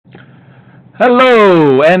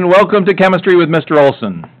Hello, and welcome to Chemistry with Mr.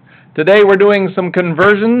 Olson. Today we're doing some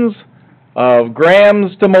conversions of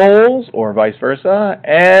grams to moles, or vice versa,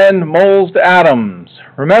 and moles to atoms.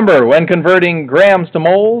 Remember, when converting grams to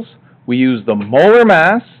moles, we use the molar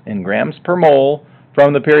mass in grams per mole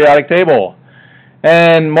from the periodic table.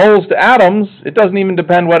 And moles to atoms, it doesn't even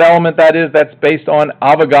depend what element that is. That's based on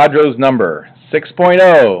Avogadro's number,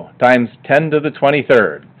 6.0 times 10 to the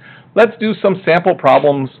 23rd. Let's do some sample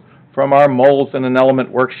problems from our moles in an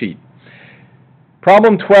element worksheet.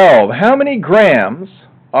 Problem 12. How many grams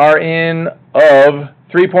are in of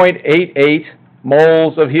 3.88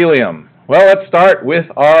 moles of helium? Well, let's start with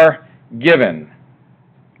our given.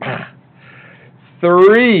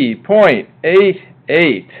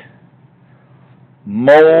 3.88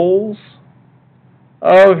 moles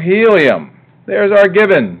of helium. There's our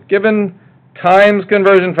given. Given times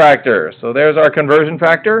conversion factor. So there's our conversion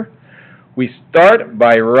factor. We start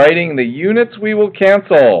by writing the units we will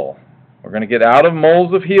cancel. We're going to get out of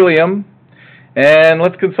moles of helium. And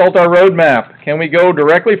let's consult our roadmap. Can we go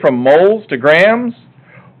directly from moles to grams?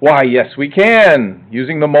 Why, yes, we can,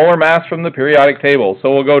 using the molar mass from the periodic table.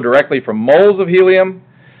 So we'll go directly from moles of helium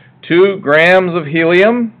to grams of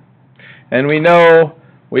helium. And we know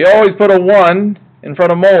we always put a 1 in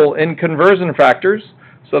front of mole in conversion factors.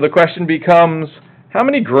 So the question becomes, how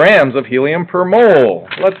many grams of helium per mole?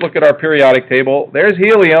 Let's look at our periodic table. There's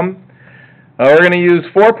helium. We're going to use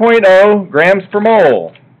 4.0 grams per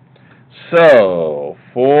mole. So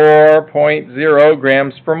 4.0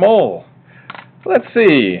 grams per mole. Let's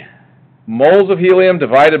see. Moles of helium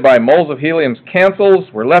divided by moles of helium cancels.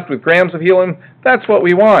 We're left with grams of helium. That's what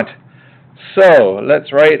we want. So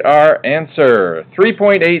let's write our answer.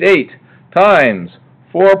 3.88 times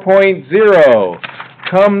 4.0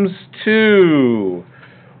 comes to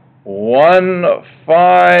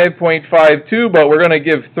 15.52, but we're going to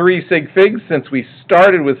give 3 sig figs since we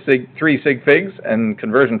started with 3 sig figs, and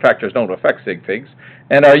conversion factors don't affect sig figs.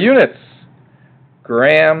 And our units,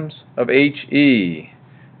 grams of HE.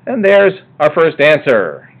 And there's our first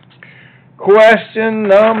answer. Question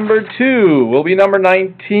number 2 will be number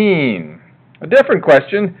 19. A different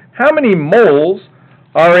question. How many moles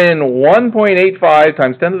are in 1.85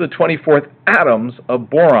 times 10 to the 24th atoms of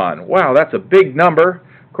boron? Wow, that's a big number.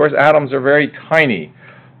 Of course, atoms are very tiny.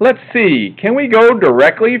 Let's see. Can we go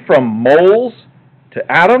directly from moles to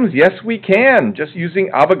atoms? Yes, we can, just using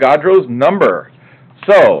Avogadro's number.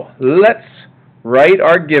 So let's write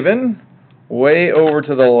our given way over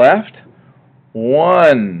to the left.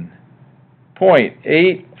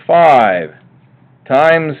 1.85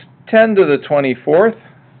 times 10 to the 24th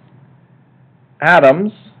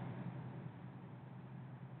atoms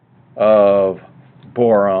of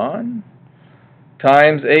boron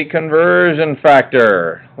times a conversion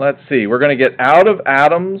factor. Let's see, we're going to get out of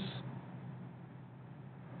atoms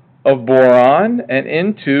of boron and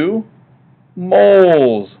into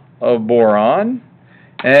moles of boron.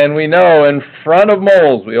 And we know in front of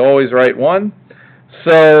moles we always write 1.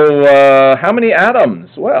 So how many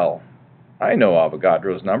atoms? Well, I know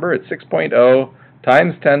Avogadro's number. It's 6.0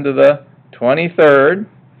 times 10 to the 23rd.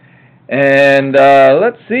 And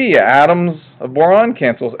let's see, atoms of boron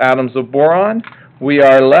cancels atoms of boron. We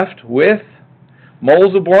are left with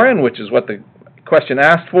moles of boron, which is what the question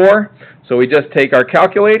asked for. So we just take our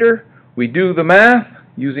calculator, we do the math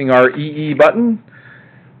using our EE button.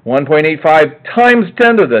 1.85 times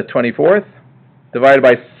 10 to the 24th divided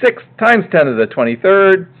by 6 times 10 to the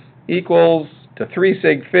 23rd equals, to 3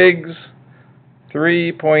 sig figs,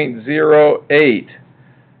 3.08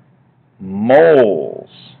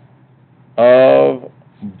 moles of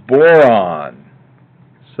boron.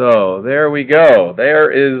 So there we go. There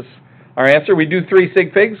is our answer. We do 3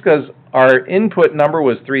 sig figs because our input number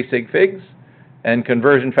was 3 sig figs, and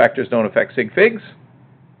conversion factors don't affect sig figs.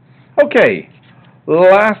 Okay,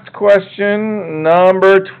 last question,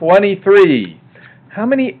 number 23. How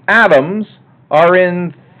many atoms are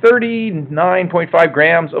in 39.5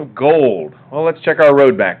 grams of gold? Well, let's check our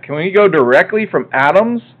roadmap. Can we go directly from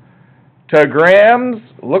atoms to grams?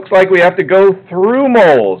 Looks like we have to go through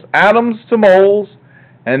moles. Atoms to moles,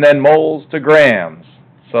 and then moles to grams.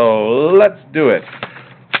 So let's do it.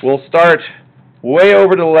 We'll start way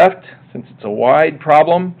over to the left since it's a wide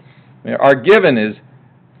problem. Our given is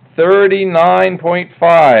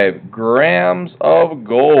 39.5 grams of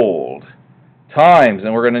gold times,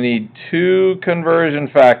 and we're going to need 2 conversion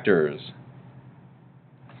factors.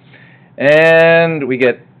 And we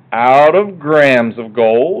get out of grams of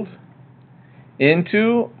gold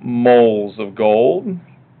into moles of gold,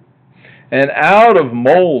 and out of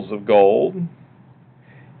moles of gold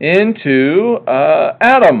into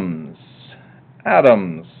atoms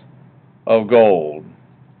of gold.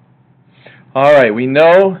 All right, we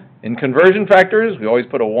know in conversion factors, we always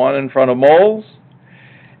put a 1 in front of moles.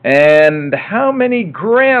 And how many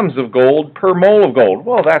grams of gold per mole of gold?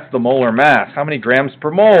 Well, that's the molar mass. How many grams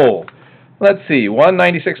per mole? Let's see,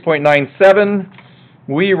 196.97.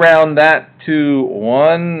 We round that to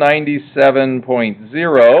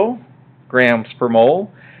 197.0 grams per mole.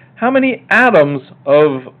 How many atoms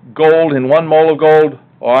of gold in 1 mole of gold?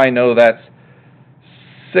 Oh, I know that's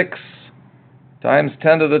 6 times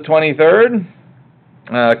 10 to the 23rd.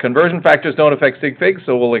 Conversion factors don't affect sig figs,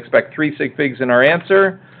 so we'll expect 3 sig figs in our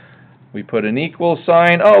answer. We put an equal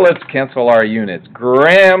sign. Oh, let's cancel our units.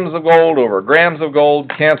 Grams of gold over grams of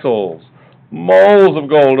gold cancels. Moles of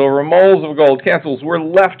gold over moles of gold cancels. We're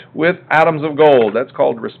left with atoms of gold. That's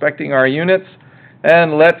called respecting our units.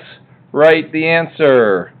 And let's write the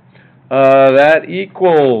answer. That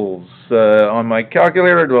equals, on my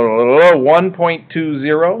calculator,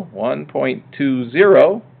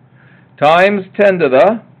 1.20 times 10 to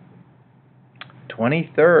the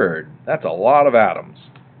 23rd. That's a lot of atoms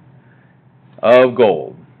of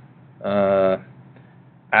gold.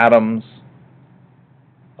 Atoms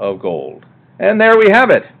of gold. And there we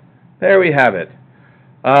have it. There we have it.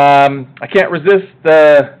 I can't resist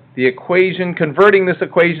the equation, converting this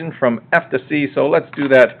equation from F to C, so let's do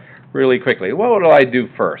that really quickly. What will I do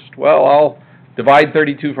first? Well, I'll divide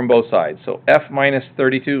 32 from both sides. So F minus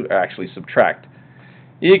 32, actually subtract,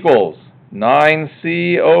 equals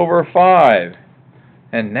 9C over 5.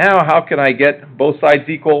 And now how can I get both sides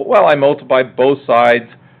equal? Well, I multiply both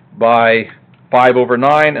sides by 5 over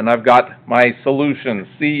 9, and I've got my solution.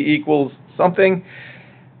 C equals something.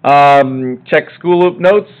 Check school loop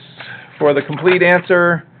notes for the complete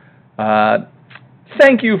answer.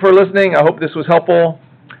 Thank you for listening. I hope this was helpful.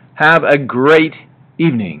 Have a great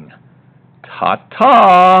evening.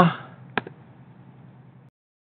 Ta-ta!